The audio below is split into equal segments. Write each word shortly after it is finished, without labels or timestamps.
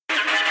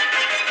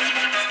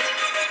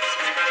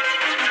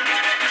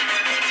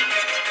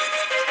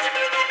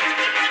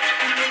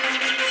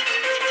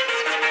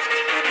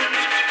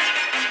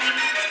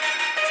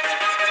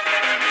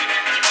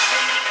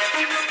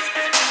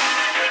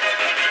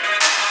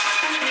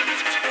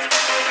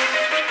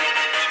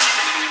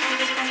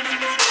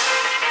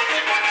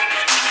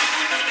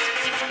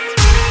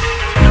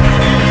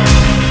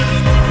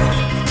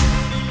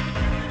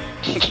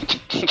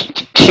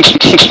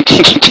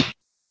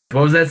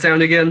What was that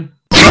sound again?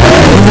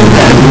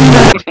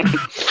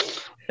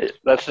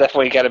 That's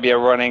definitely got to be a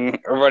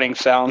running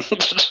sound.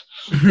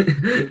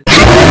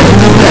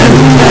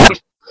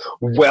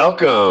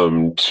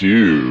 Welcome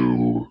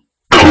to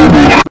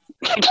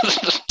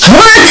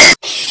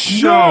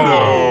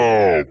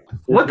Show.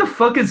 What the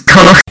fuck is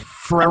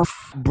Bro.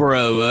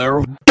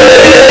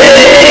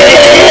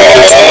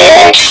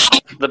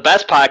 The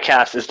best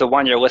podcast is the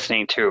one you're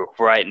listening to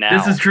right now.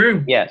 This is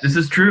true. Yes. This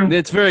is true.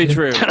 It's very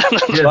true.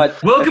 Yes.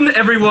 But- Welcome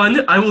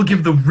everyone. I will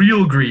give the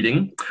real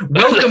greeting.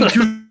 Welcome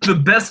to the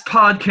best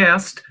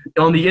podcast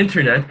on the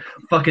internet.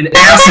 Fucking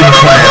Acid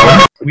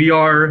Clown. We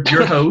are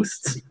your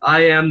hosts.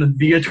 I am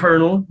the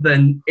Eternal,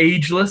 then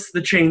Ageless,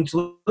 the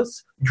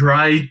Changeless,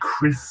 Dry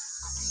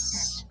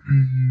Chris.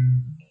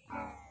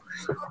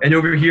 And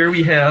over here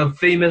we have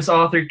famous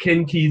author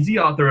Ken Kesey,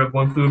 author of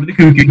One Flew Over the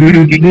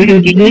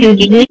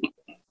Cuckoo.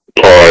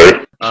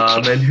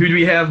 And who do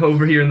we have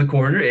over here in the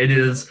corner? It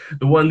is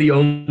the one, the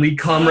only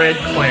Comrade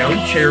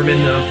Clown, chairman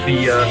of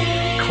the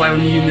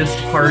Clownunist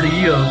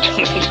Party of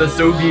the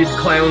Soviet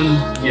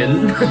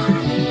Clown-yin.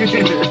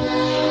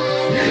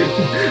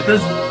 The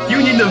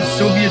Union of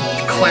Soviet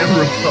Clown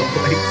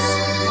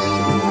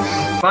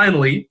Republics.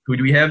 Finally, who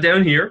do we have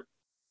down here?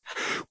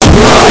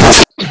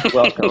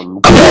 Welcome.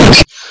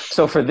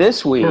 So for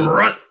this week,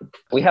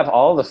 we have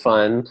all the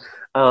fun.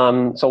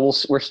 So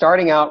we're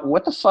starting out.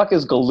 What the fuck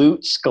is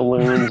Galoots,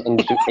 Galoons, and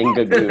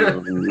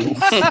GAGOONS?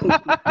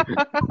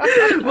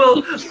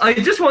 Well, I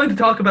just wanted to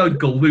talk about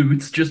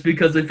Galoots, just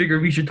because I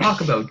figured we should talk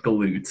about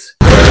Galoots.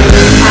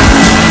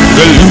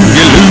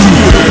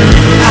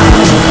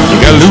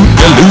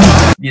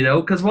 Galoot. You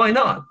know, because why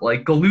not?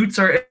 Like, Galoots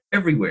are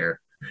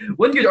everywhere.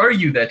 One could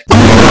argue that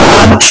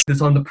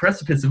is on the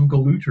precipice of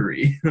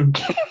galootery.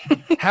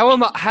 How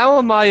am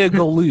I a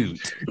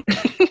galoot?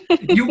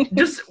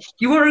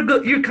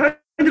 You're kind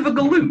of a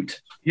galoot.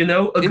 You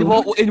know, a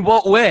galoot. In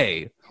what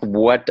way?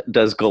 What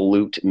does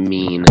Galoot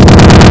mean?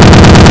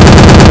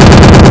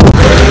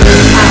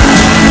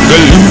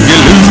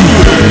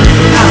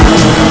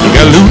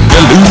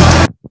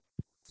 Galoot.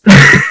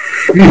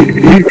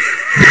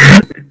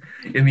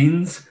 It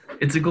means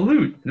it's a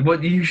galoot.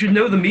 What, you should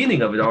know the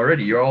meaning of it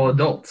already. You're all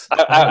adults.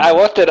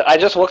 I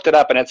just looked it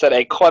up and it said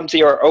a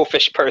clumsy or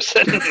oafish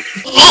person.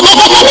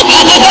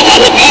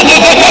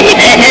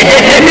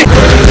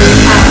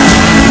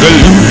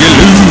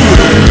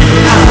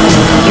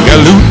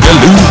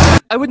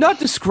 I would not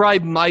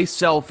describe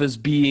myself as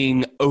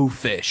being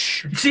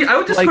oafish. See, I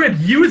would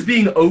describe you as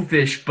being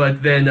oafish,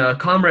 but then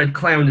Comrade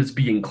Clown as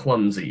being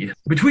clumsy.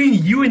 Between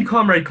you and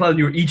Comrade Clown,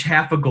 you're each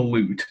half a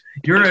galoot.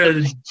 You're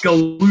a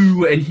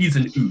galoo and he's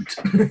an oot.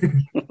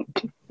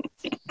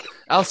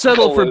 I'll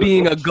settle for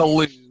being a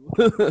galoot.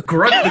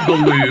 Grunt the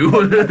galoo.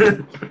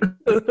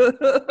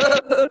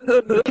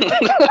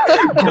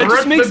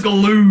 Grunt the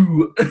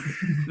galoo.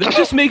 That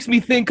just makes me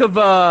think of,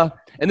 and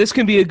this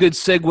can be a good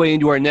segue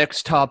into our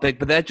next topic,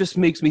 but that just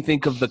makes me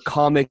think of the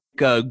comic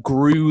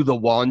Gru the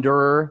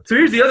Wanderer. So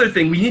here's the other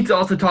thing. We need to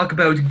also talk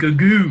about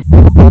Gagoo.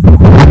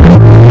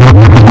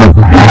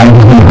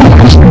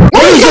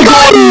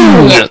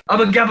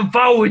 I'm a gabba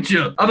forward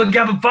you. I'm a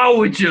gabba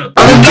forward you.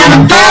 I'm a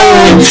gabba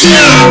forward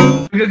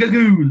you.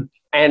 Gagoon.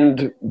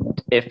 And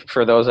if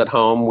for those at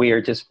home, we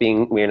are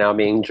now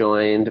being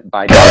joined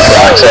by.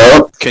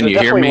 Can you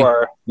hear me?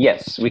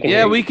 Yes, we can.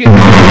 Yeah, hear we you.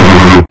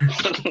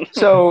 can.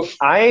 So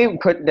I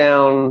put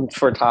down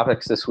for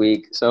topics this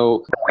week.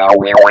 So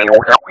we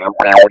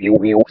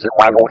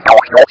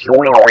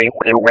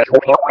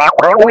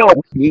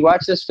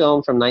watched this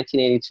film from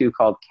 1982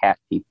 called Cat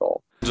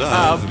People.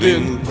 I've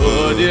been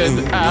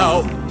putting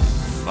out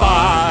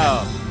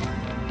fire.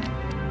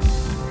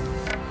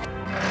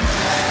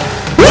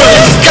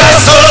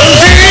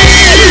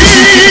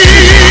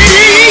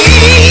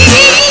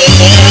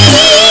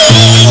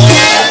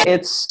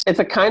 It's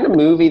a kind of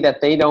movie that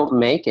they don't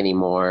make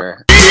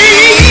anymore.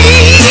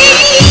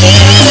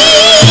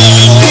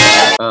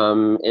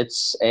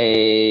 It's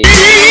a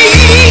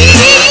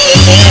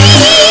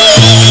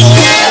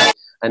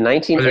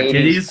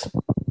 1980s.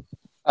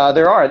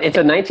 There are. It's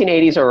a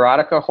 1980s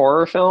erotica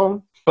horror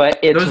film, but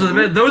it's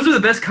those are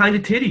the best kind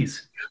of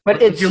titties.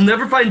 But you'll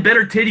never find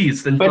better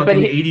titties than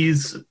fucking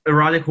 80s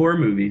erotic horror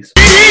movies.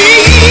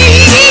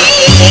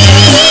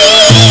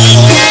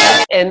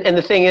 And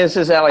the thing is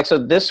that like, so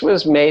this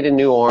was made in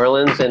New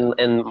Orleans,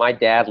 and my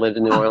dad lived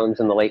in New Orleans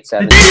in the late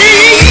 70s.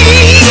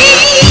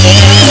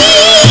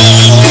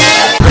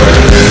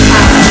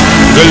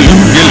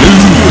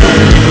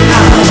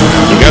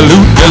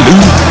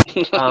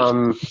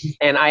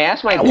 And I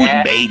asked my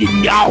dad. Made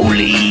in New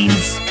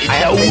Orleans.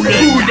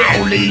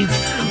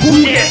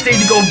 Who dare say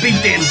to go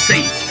beat them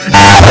saints?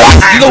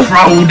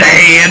 Afro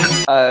Dad.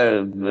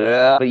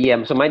 But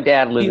yeah, so my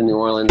dad lived in New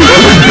Orleans.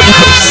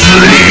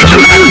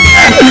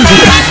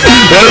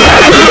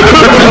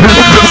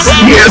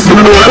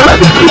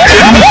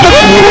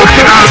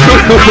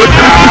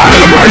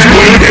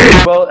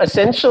 Well,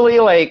 essentially,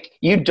 like,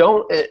 you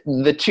don't.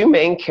 The two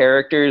main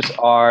characters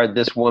are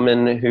this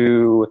woman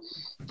who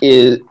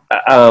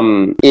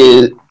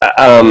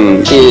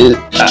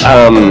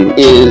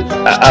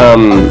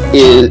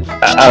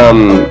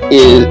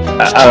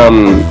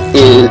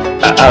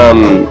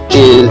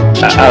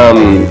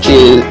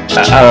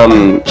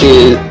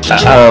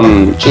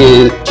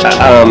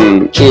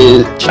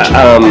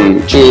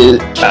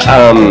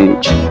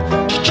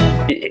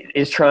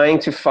is trying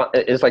to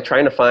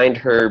find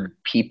her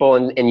people,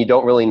 and you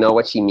don't really know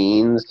what she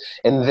means,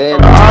 and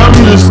then I'm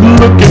just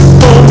looking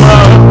for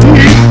my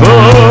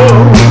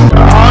people.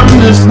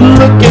 I'm just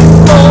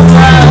looking for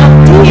my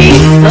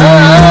people.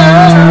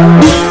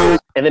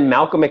 And then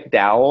Malcolm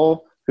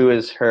McDowell, who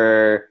is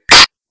her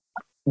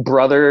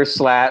brother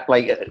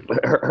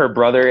her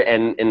brother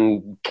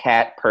and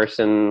cat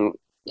person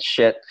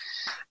shit.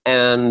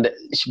 And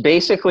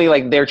basically,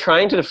 like, they're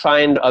trying to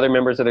find other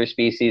members of their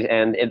species,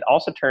 and it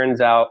also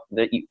turns out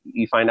that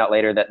you find out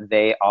later that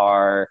they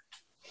are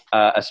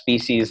a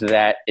species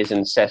that is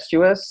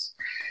incestuous.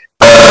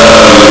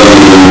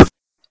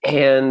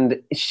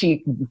 And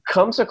she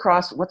comes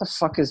across, what the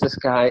fuck is this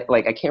guy?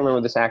 Like, I can't remember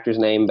this actor's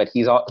name, but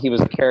he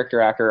was a character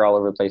actor all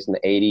over the place in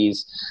the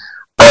 80s.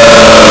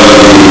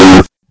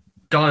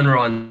 John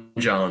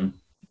John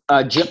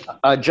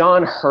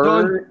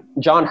Hurd.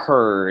 John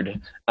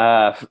Hurd.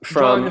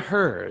 John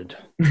Hurd.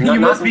 You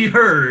must be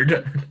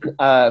heard.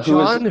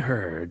 John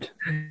Hurd.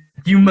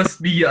 You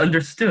must be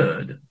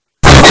understood.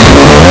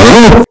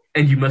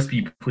 And you must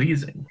be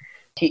pleasing.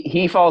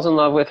 He falls in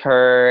love with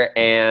her,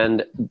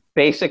 and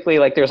basically,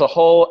 like, there's a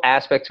whole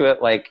aspect to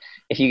it. Like,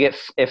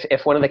 if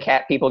one of the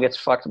cat people gets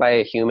fucked by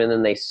a human,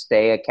 then they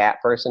stay a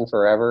cat person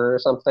forever or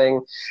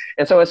something.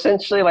 And so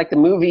essentially, like, the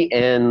movie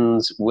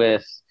ends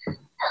with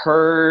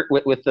her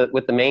with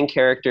the main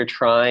character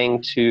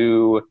trying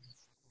to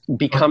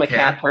become a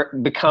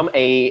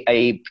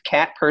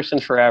cat person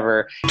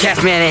forever.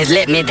 Catman has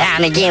let me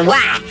down again.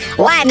 Why?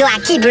 Why do I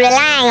keep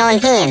relying on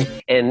him?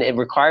 And it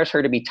requires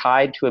her to be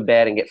tied to a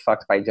bed and get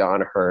fucked by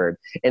John Hurd.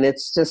 And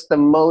it's just the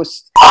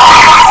most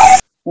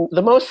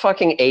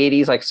fucking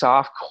 80s, like,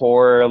 soft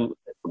core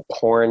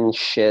porn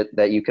shit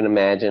that you can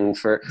imagine.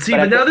 But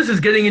now this is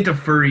getting into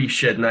furry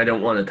shit, and I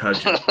don't want to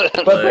touch it.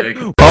 Like,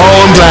 Oh,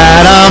 I'm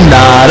glad I'm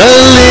not a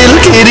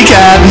little kitty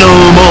cat no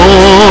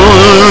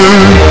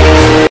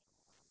more.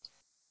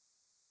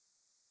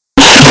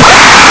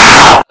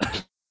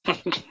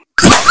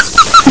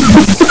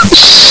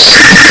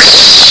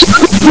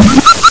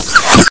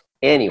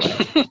 Anyway,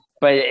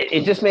 but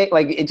it just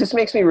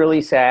makes me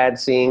really sad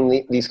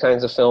seeing these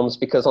kinds of films,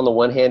 because on the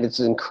one hand, it's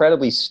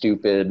incredibly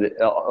stupid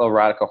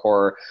erotica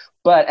horror,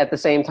 but at the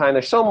same time,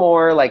 there's so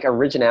more, like,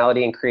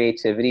 originality and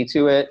creativity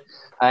to it.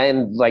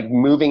 And, like,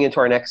 moving into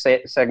our next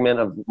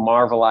segment of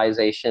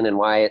Marvelization and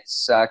why it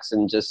sucks,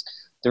 and just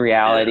the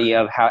reality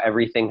of how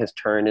everything has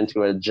turned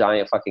into a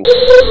giant fucking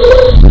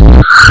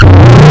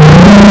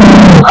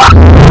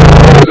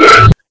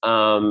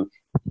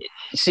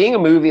seeing a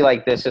movie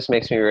like this just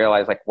makes me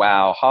realize, like,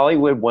 wow,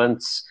 Hollywood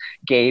once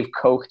gave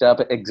coked up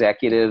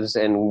executives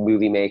and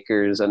movie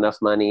makers enough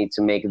money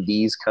to make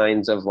these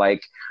kinds of,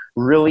 like,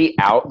 really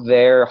out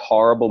there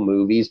horrible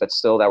movies, but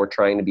still that were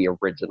trying to be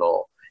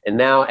original. And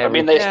now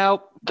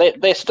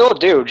they still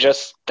do,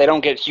 just they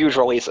don't get huge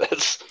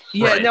releases.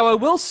 Yeah, right. Now I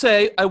will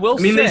say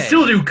they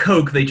still do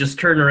coke, they just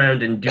turn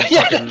around and do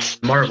fucking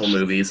Marvel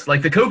movies.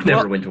 Like, the coke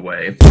never went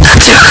away.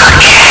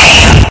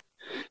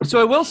 So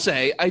I will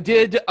say, I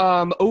did,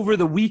 over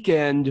the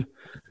weekend,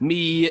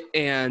 me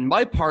and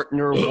my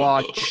partner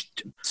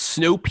watched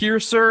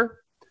Snowpiercer,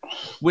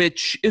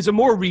 which is a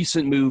more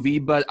recent movie,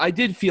 but I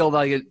did feel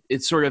like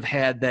it sort of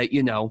had that,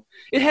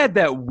 it had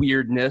that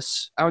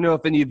weirdness. I don't know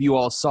if any of you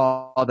all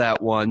saw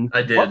that one.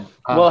 I did.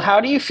 Well, how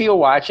do you feel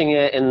watching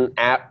it in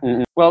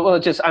I'm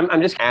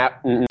just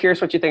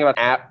curious what you think about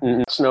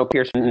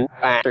Snowpiercer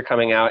after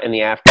coming out in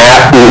the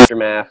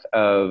aftermath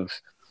of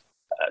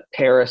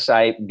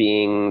Parasite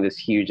being this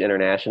huge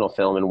international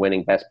film and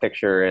winning Best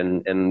Picture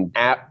and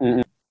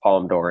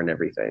Palme d'Or and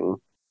everything.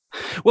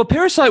 Well,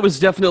 Parasite was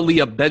definitely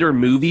a better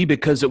movie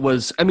because it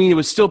was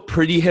still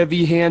pretty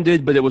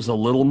heavy-handed, but it was a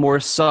little more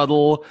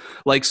subtle.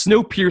 Like,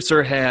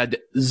 Snowpiercer had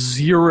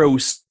zero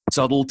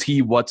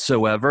subtlety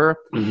whatsoever.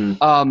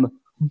 Mm-hmm.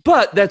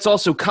 But that's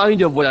also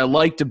kind of what I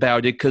liked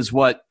about it, because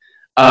what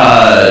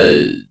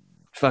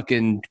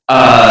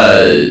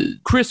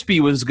Crispy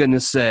was going to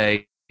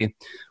say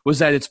was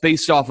that it's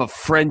based off a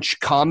French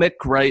comic,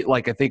 right?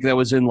 Like, I think that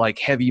was in, like,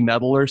 Heavy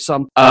Metal or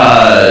something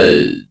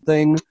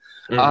thing.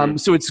 Mm-hmm.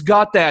 So it's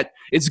got that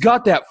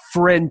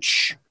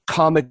French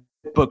comic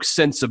book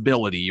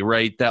sensibility,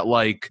 right? That,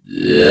 like,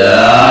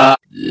 Yeah.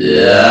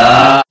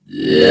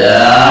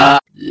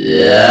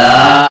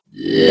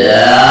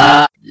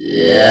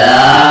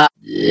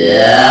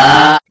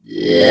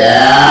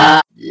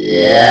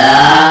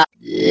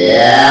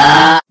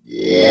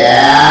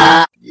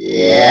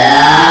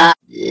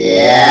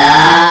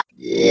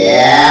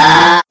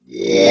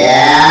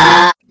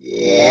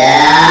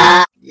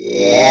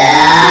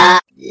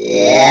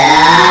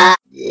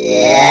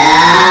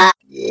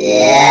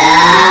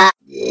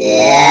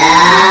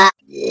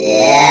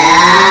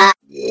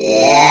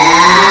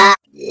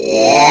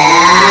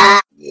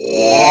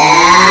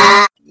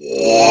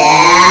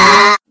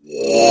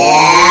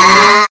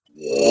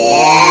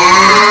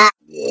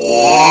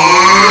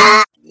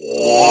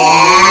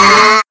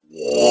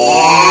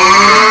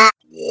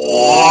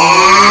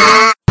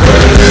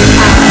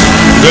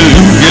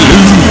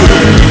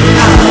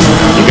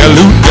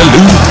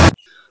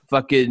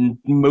 fucking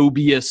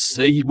Mobius,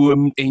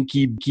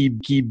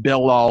 Inky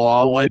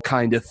Bella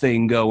kind of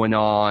thing going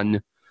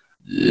on.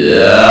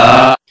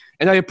 Yeah.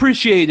 And I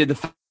appreciated the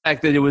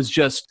fact that it was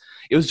just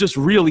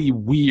really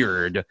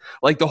weird.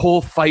 Like the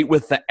whole fight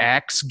with the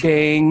Axe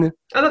Gang,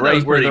 I thought that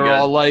was where they're pretty good.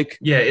 all like,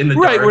 in the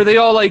right, dark. where they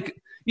all like,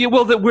 yeah,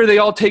 well, where they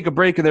all take a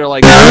break and they're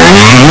like,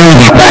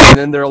 and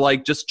then they're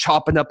like just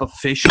chopping up a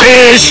fish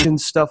and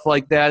stuff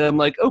like that. I'm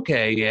like,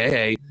 okay,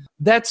 yeah,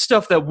 that's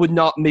stuff that would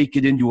not make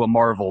it into a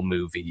Marvel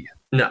movie.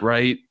 No,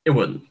 right? It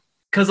wouldn't.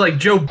 Because, like,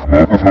 Joe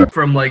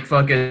from, like,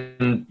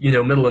 fucking,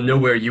 middle of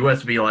nowhere US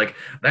would be like,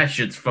 that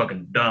shit's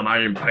fucking dumb. I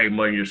didn't pay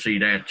money to see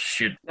that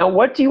shit. Now,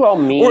 what do you all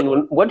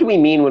mean? What do we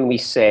mean when we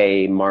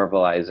say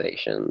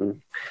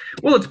Marvelization?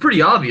 Well, it's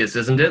pretty obvious,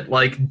 isn't it?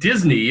 Like,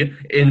 Disney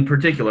in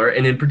particular,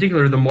 and in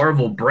particular the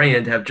Marvel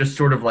brand, have just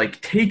sort of,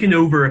 like, taken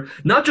over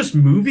not just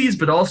movies,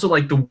 but also,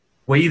 like, the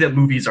way that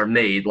movies are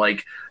made.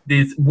 Like,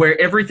 where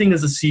everything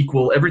is a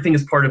sequel, everything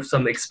is part of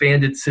some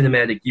expanded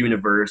cinematic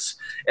universe,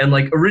 and,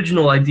 like,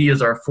 original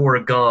ideas are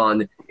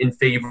foregone in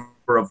favor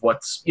of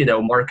what's,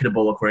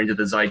 marketable according to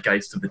the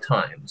zeitgeist of the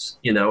times,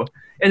 And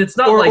it's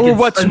not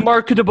what's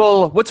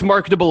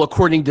marketable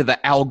according to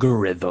the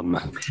algorithm.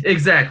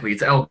 Exactly,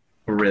 it's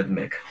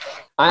algorithmic.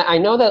 I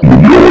know that,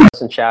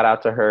 and shout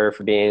out to her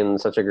for being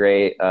such a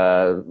great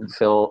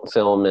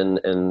film and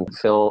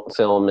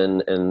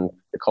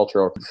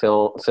cultural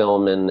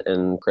film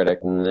and critic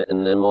and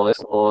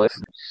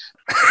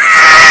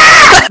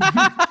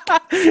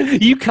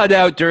You cut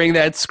out during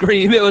that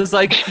scream. It was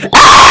like,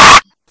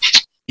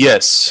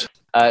 yes.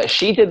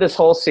 She did this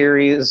whole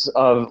series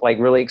of like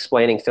really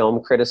explaining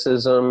film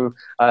criticism,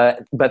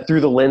 but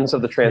through the lens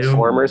of the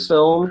Transformers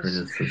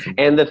films.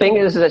 And the thing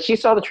is that she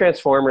saw the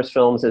Transformers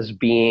films as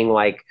being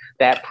like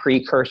that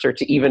precursor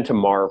to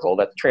Marvel.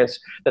 That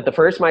the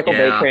first Michael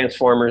Bay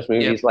Transformers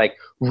movies like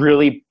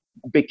really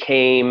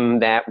became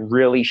that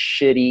really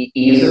shitty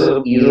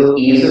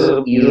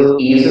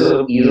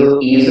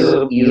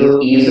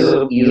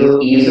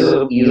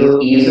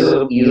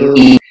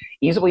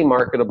easily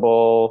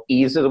marketable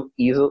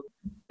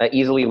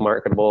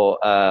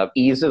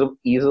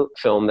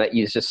film that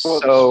is just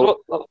so.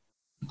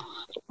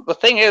 The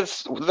thing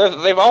is,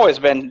 they've always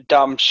been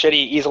dumb, shitty,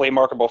 easily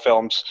marketable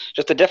films.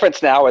 Just the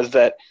difference now is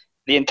that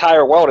the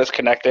entire world is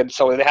connected,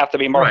 so they have to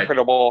be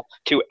marketable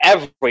to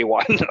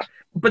everyone.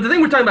 But the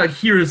thing we're talking about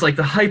here is like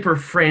the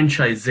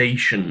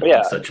hyper-franchisation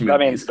of such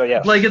movies.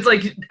 Like, it's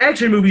like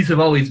action movies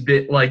have always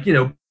been, like,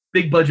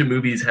 big budget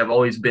movies have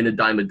always been a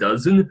dime a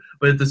dozen,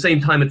 but at the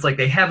same time, it's like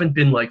they haven't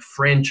been like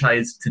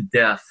franchised to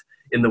death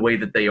in the way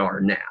that they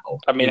are now.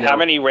 I mean, how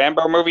many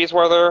Rambo movies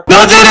were there?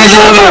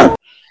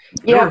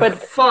 There were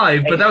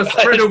 5, but that was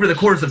spread over the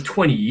course of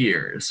 20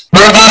 years.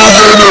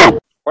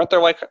 Weren't there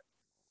like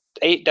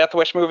 8 Death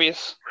Wish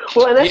movies?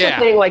 Well, and that's the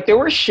thing. Like, there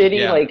were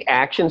shitty like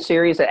action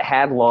series that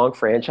had long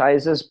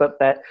franchises, but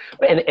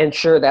and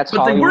sure, that's but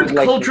Hollywood, they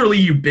weren't culturally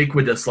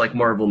ubiquitous like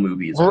Marvel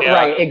movies.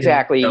 Right?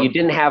 Exactly. You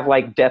didn't have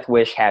like Death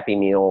Wish Happy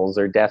Meals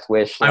or Death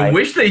Wish. Like, I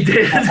wish they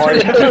did. Or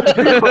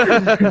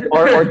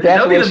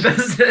Death Wish.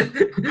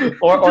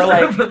 Or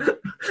like a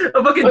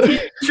fucking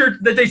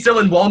T-shirt that they sell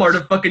in Walmart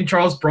of fucking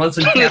Charles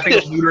Bronson tapping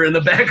a looter in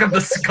the back of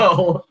the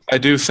skull. I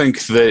do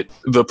think that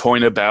the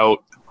point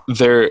about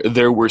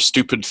there were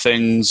stupid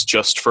things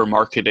just for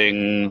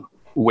marketing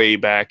way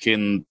back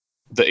in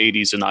the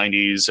 80s and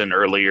 90s and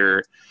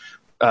earlier,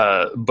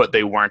 but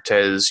they weren't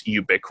as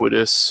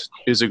ubiquitous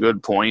is a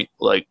good point.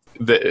 Like,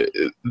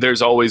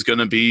 there's always going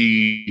to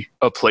be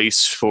a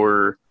place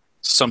for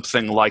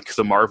something like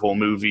the Marvel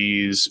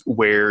movies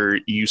where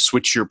you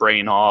switch your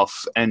brain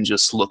off and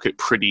just look at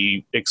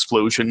pretty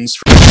explosions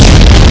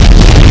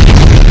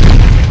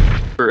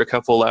for a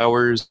couple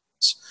hours.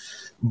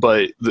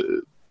 But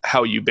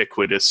how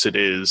ubiquitous it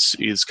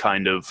is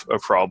kind of a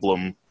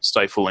problem,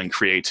 stifling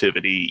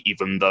creativity,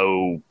 even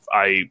though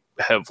I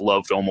have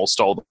loved almost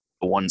all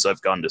the ones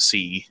I've gone to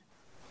see.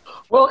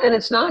 Well, and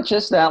it's not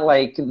just that,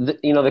 like,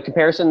 the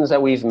comparisons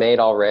that we've made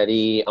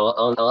already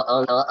on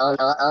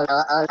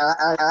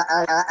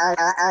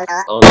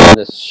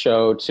this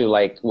show to,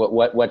 like,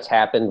 what's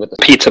happened with the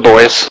Pizza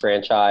Boys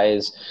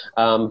franchise,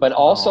 but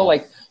also,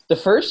 like, the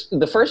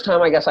first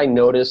time I guess I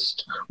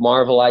noticed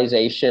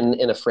Marvelization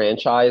in a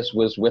franchise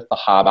was with the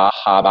Haba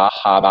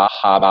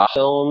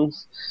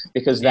films,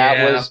 because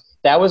that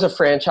was a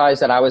franchise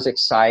that I was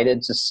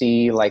excited to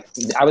see. Like,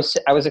 I was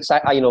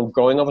excited,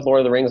 growing up with Lord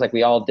of the Rings, like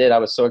we all did. I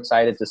was so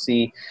excited to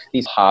see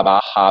these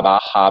Haba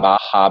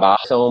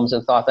films,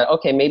 and thought that,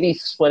 okay, maybe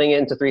splitting it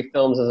into 3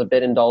 films is a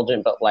bit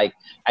indulgent, but like,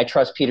 I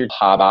trust Peter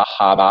Haba.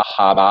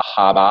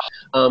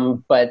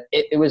 But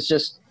it was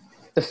just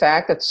the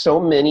fact that so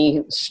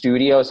many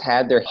studios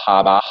had their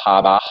Haba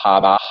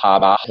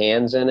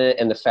hands in it,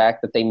 and the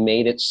fact that they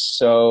made it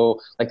so,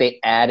 like, they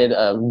added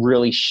a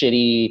really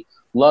shitty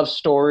love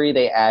story,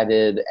 they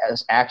added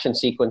action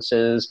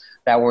sequences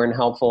that weren't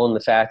helpful, and the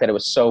fact that it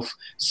was so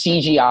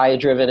CGI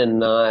driven and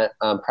not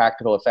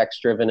practical effects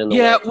driven. And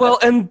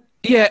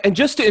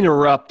just to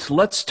interrupt,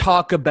 let's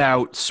talk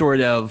about sort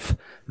of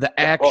the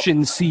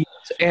action scenes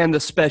and the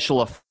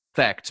special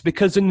effects,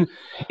 because in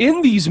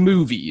these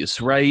movies,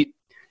 right,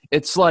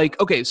 it's like,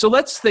 okay, so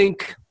let's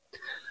think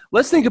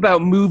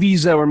about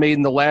movies that were made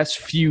in the last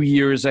few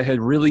years that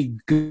had really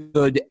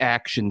good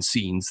action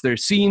scenes.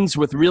 There's scenes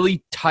with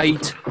really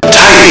tight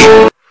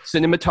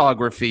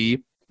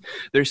cinematography.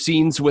 There's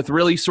scenes with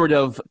really sort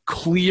of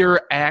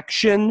clear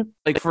action.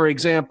 Like, for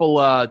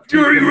example,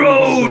 Fury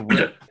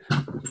Road!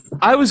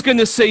 I was going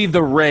to say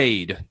The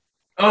Raid.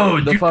 Oh,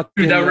 dude,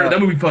 that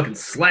movie fucking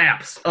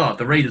slaps. Oh,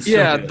 The Raid is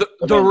so good.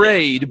 The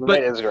Raid.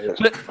 But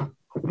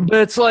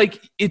it's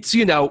like, it's,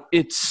 you know,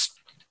 it's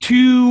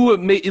two,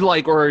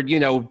 like, or, you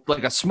know,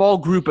 like a small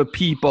group of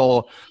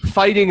people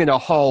fighting in a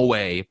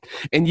hallway,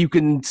 and you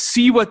can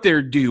see what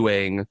they're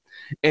doing,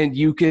 and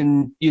you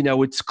can, you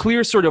know, it's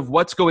clear sort of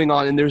what's going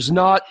on, and there's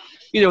not,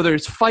 you know,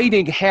 there's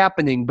fighting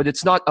happening, but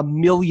it's not a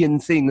million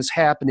things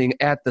happening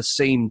at the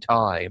same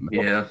time.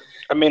 Yeah.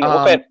 I mean,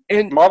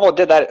 and Marvel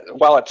did that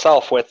well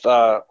itself with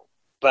that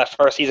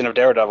first season of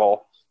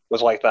Daredevil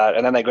was like that,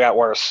 and then they got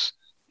worse.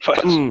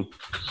 But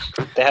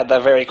they had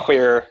that very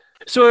clear.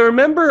 So I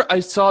remember I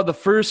saw the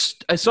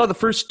first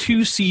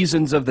 2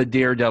 seasons of the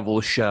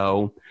Daredevil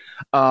show,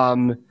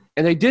 and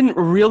I didn't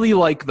really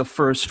like the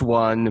first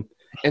one,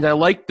 and I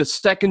liked the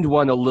second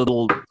one a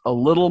little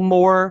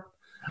more,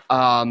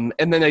 and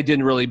then I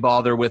didn't really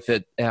bother with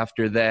it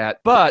after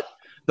that. But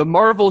the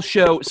Marvel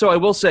show, so I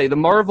will say, the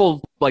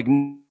Marvel like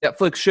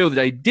Netflix show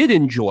that I did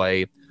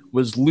enjoy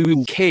was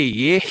Luke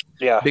Cage,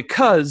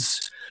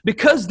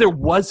 because there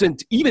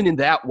wasn't, even in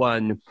that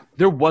one,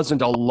 there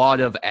wasn't a lot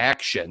of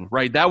action,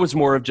 right? That was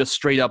more of just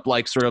straight up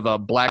like sort of a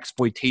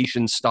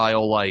blaxploitation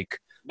style like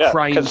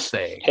crime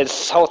thing.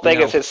 His whole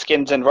thing is his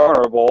skin's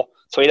invulnerable,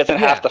 so he doesn't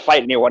have to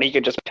fight anyone. He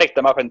can just pick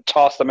them up and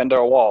toss them into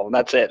a wall, and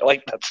that's it.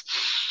 Like that's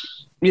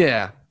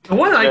the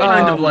one I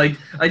kind of like.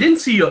 I didn't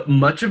see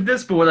much of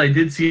this, but what I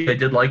did see, I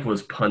did like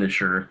was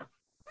Punisher.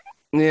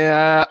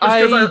 Yeah,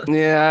 I like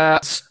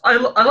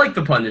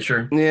the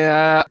Punisher.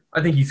 Yeah,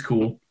 I think he's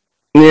cool.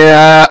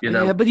 Yeah, you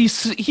know? Yeah, but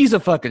he's a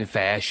fucking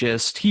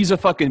fascist. He's a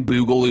fucking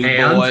boogaloo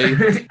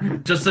boy.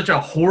 Just such a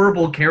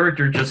horrible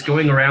character, just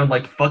going around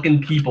like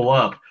fucking people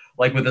up,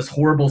 like with this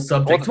horrible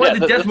subject. That's why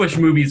the Death Wish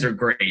movies are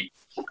great.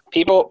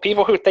 People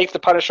who think the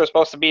Punisher is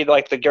supposed to be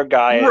like the good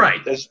guy,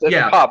 right? There's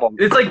a problem.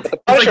 It's like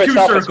two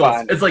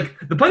circles. It's like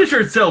the Punisher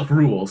itself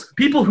rules.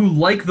 People who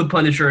like the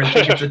Punisher and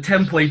think it's a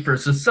template for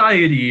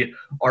society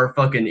are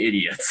fucking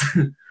idiots.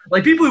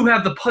 Like people who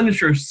have the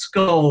Punisher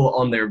skull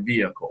on their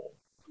vehicle,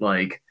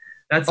 like.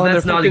 That's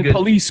not a good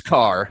police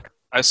car.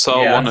 I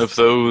saw one of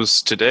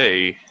those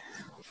today.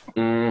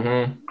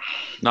 Mm-hmm.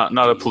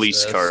 Not a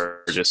police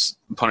car, just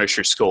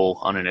Punisher skull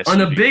on an SUV.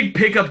 On a big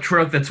pickup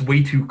truck that's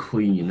way too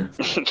clean.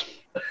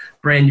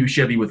 Brand new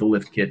Chevy with a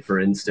lift kit, for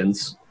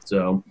instance.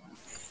 So,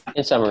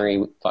 in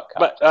summary, fuck.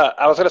 But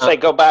I was gonna say,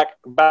 go back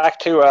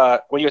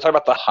to when you were talking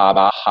about the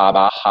haba.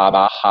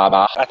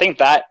 I think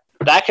that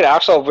could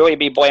also really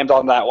be blamed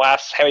on that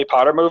last Harry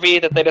Potter movie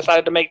that they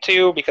decided to make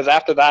too, because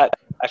after that,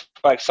 I feel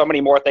like so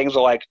many more things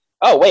were like,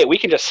 oh wait, we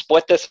can just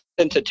split this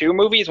into 2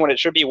 movies when it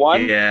should be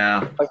 1.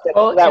 Yeah. Like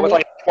that was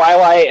like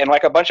Twilight and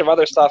like a bunch of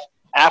other stuff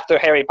after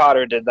Harry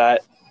Potter did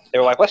that. They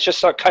were like, let's just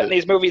start cutting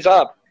these movies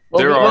up.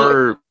 There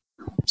are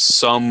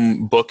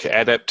some book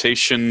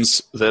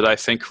adaptations that I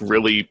think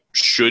really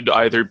should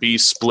either be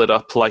split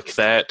up like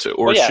that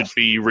or should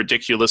be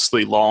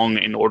ridiculously long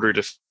in order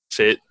to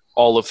fit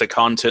all of the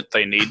content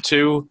they need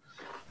to.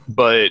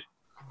 But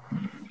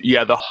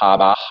yeah, the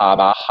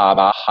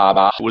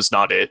haba was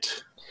not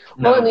it.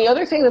 No. Well, and the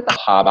other thing that the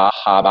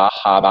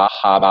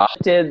haba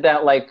did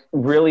that like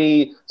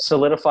really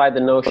solidified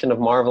the notion of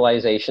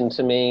Marvelization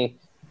to me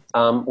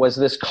was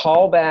this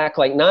callback,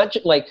 like not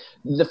like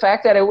the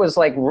fact that it was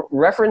like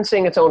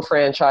referencing its own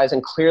franchise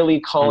and clearly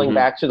calling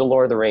back to the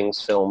Lord of the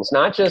Rings films.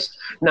 I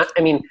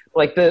mean,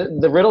 like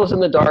the Riddles in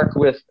the Dark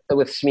with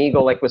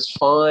Smeagol like was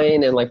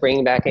fine, and like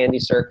bringing back Andy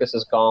Serkis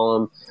as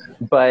Gollum,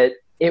 but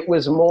it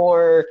was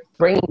more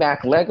bringing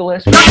back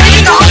Legolas,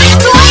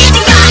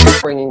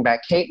 bringing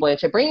back Cate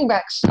Blanchett, bringing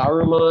back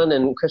Saruman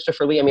and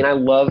Christopher Lee. I mean, I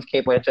love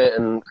Cate Blanchett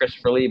and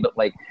Christopher Lee, but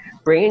like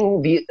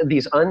bringing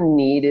these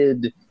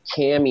unneeded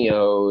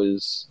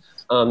cameos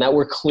that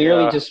were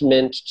clearly just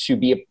meant to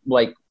be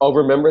like, oh,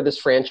 remember this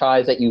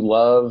franchise that you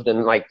loved,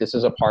 and like this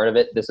is a part of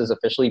it. This is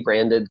officially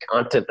branded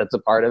content that's a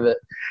part of it.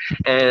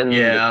 And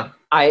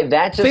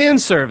that just fan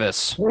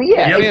service.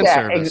 Yeah,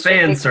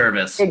 fan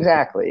service.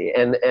 Exactly.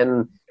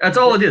 And that's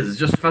all it is. It's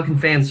just fucking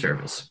fan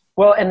service.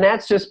 Well, and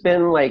that's just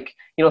been like,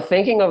 you know,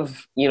 thinking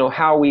of, you know,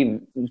 how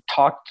we've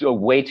talked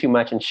way too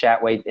much and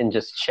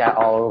just chat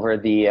all over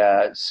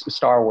the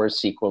Star Wars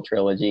sequel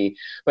trilogy.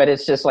 But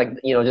it's just like,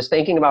 you know, just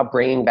thinking about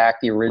bringing back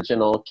the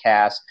original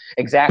cast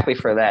exactly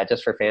for that,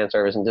 just for fan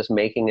service, and just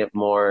making it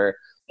more.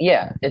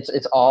 Yeah,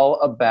 it's all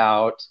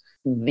about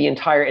the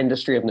entire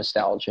industry of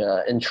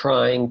nostalgia and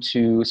trying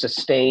to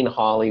sustain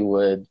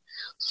Hollywood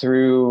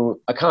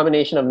through a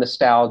combination of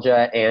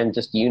nostalgia and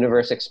just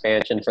universe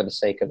expansion for the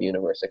sake of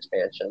universe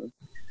expansion.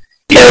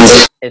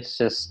 It's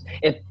just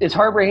it's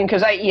heartbreaking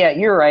because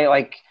you're right.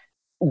 Like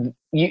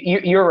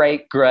you're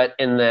right, Grut,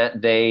 in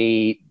that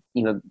they,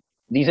 you know,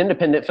 these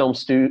independent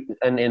films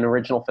and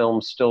original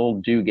films still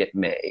do get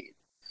made,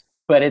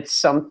 but it's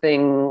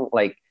something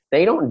like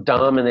they don't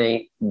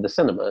dominate the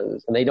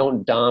cinemas, and they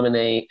don't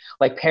dominate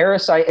like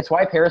Parasite. It's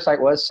why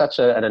Parasite was such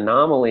an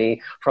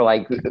anomaly for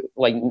like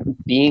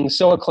being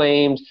so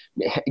acclaimed,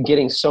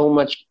 getting so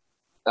much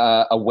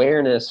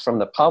awareness from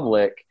the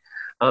public,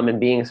 and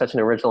being such an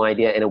original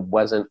idea, and it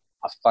wasn't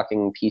a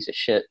fucking piece of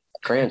shit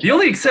franchise. The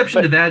only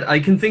exception to that I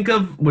can think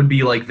of would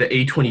be like the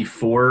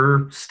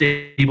A24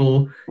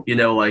 stable, you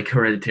know, like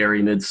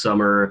Hereditary,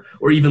 Midsummer,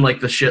 or even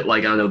like the shit like,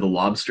 I don't know, The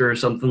Lobster or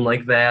something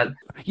like that.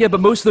 Yeah, but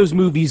most of those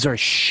movies are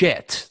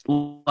shit.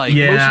 Like,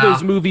 most of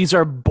those movies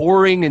are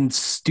boring and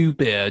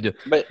stupid.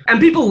 And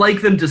people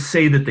like them to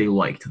say that they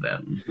liked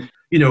them.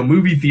 You know,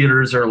 movie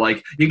theaters are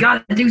like, you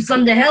gotta do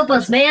something to help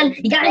us, man.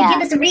 You gotta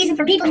give us a reason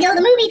for people to go to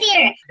the movie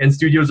theater. And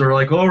studios are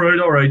like, all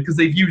right, because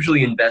they've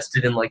usually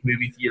invested in like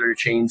movie theater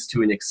chains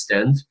to an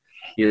extent,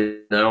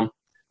 you know.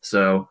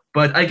 So,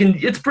 but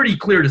it's pretty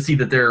clear to see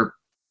that they're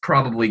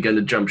probably going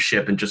to jump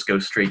ship and just go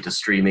straight to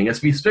streaming,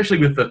 especially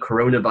with the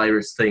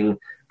coronavirus thing,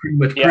 pretty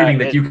much proving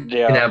that you can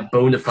have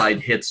bona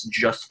fide hits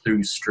just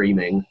through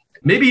streaming.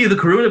 Maybe the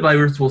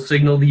coronavirus will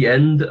signal the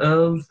end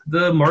of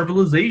the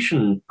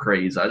Marvelization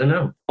craze. I don't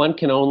know. One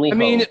can only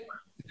hope.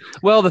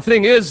 Well, the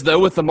thing is, though,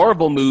 with the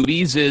Marvel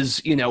movies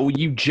is, you know,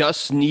 you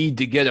just need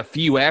to get a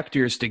few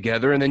actors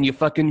together and then you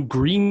fucking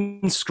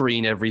green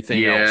screen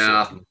everything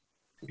else.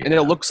 And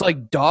it looks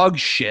like dog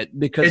shit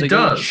because they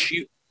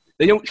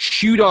don't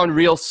shoot on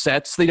real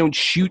sets. They don't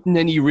shoot in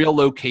any real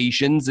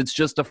locations. It's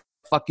just a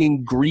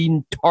fucking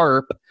green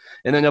tarp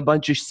and then a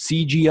bunch of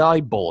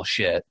CGI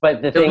bullshit.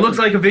 But it looks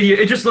like a video.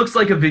 It just looks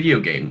like a video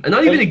game, and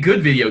not even a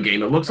good video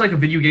game. It looks like a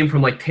video game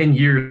from like 10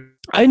 years.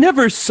 I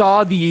never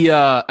saw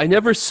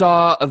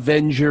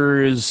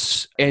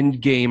Avengers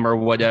Endgame or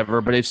whatever,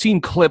 but I've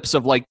seen clips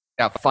of like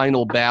that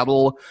final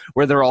battle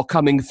where they're all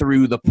coming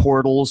through the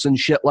portals and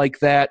shit like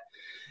that.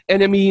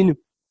 And I mean,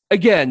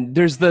 again,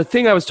 there's the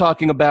thing I was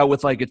talking about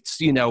with like, it's,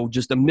 you know,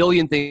 just a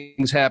million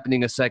things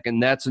happening a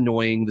second. That's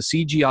annoying. The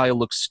CGI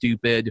looks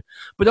stupid,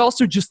 but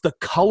also just the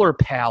color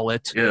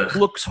palette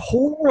looks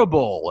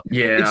horrible.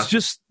 Yeah. It's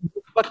just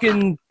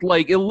fucking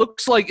like, it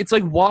looks like, it's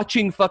like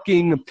watching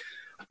fucking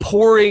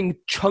pouring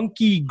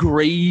chunky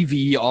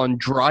gravy on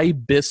dry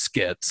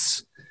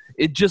biscuits.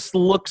 It just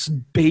looks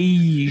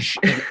beige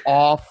and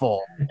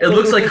awful. It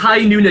looks like High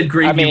Noon at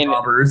Gravy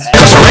Robbers.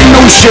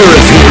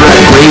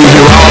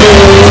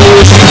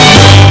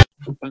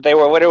 They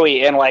were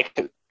literally in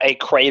like a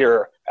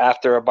crater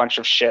after a bunch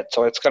of shit,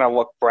 so it's gonna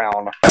look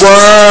brown.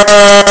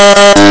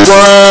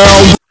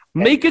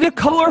 Make it a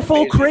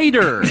colorful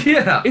crater.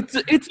 Yeah.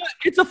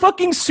 It's a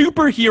fucking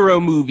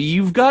superhero movie.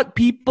 You've got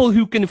people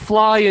who can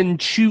fly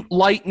and shoot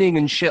lightning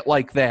and shit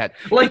like that.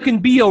 Like, it can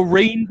be a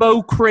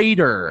rainbow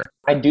crater.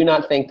 I do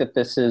not think that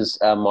this is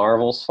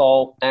Marvel's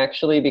fault,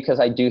 actually,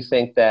 because I do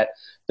think that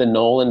the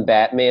Nolan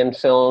Batman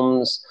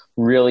films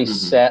really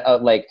set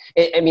up like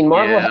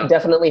Marvel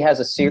definitely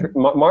has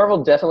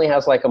Marvel definitely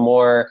has like a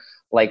more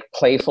like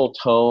playful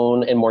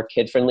tone and more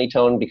kid-friendly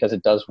tone because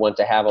it does want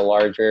to have a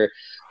larger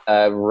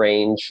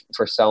range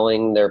for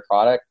selling their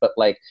product, but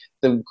like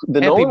the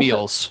Nolan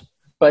meals.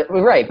 But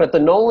the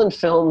Nolan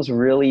films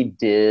really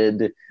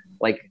did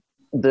like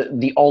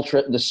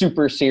the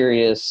super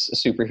serious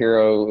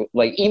superhero,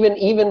 like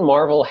even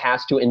Marvel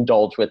has to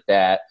indulge with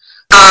that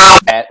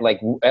at like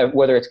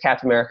whether it's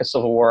Captain America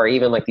Civil War or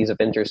even like these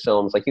Avengers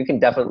films. Like you can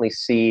definitely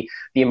see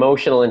the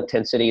emotional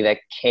intensity that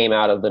came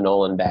out of the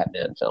Nolan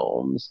Batman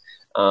films,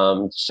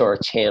 sort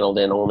of channeled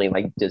in only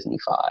like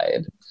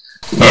Disney-fied.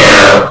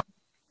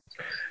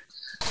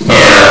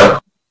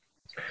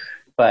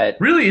 But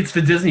really, it's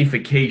the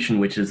Disneyfication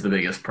which is the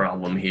biggest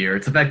problem here.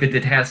 It's the fact that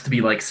it has to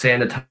be like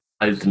sanitized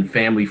and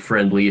family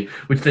friendly,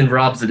 which then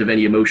robs it of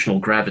any emotional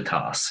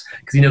gravitas.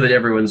 Because you know that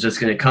everyone's just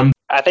going to come.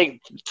 I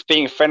think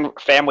being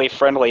family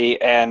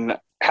friendly and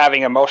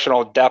having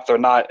emotional depth are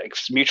not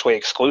mutually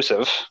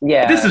exclusive.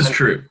 Yeah, this is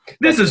true.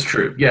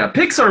 Yeah,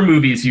 Pixar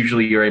movies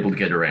usually you're able to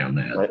get around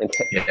that.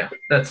 Yeah,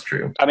 that's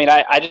true. I mean,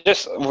 I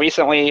just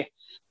recently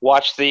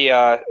watched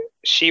the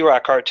She-Ra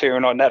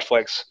cartoon on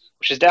Netflix,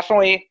 which is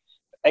definitely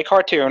a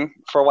cartoon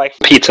for like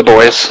pizza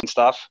boys and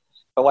stuff.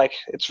 But like,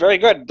 it's very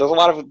good. There's a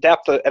lot of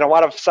depth and a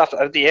lot of stuff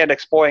at the end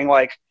exploring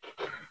like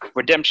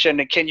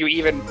redemption and can you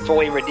even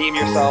fully redeem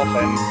yourself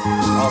and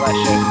all that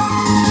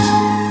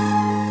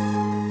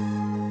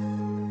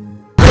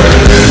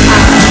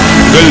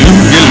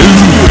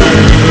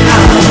shit.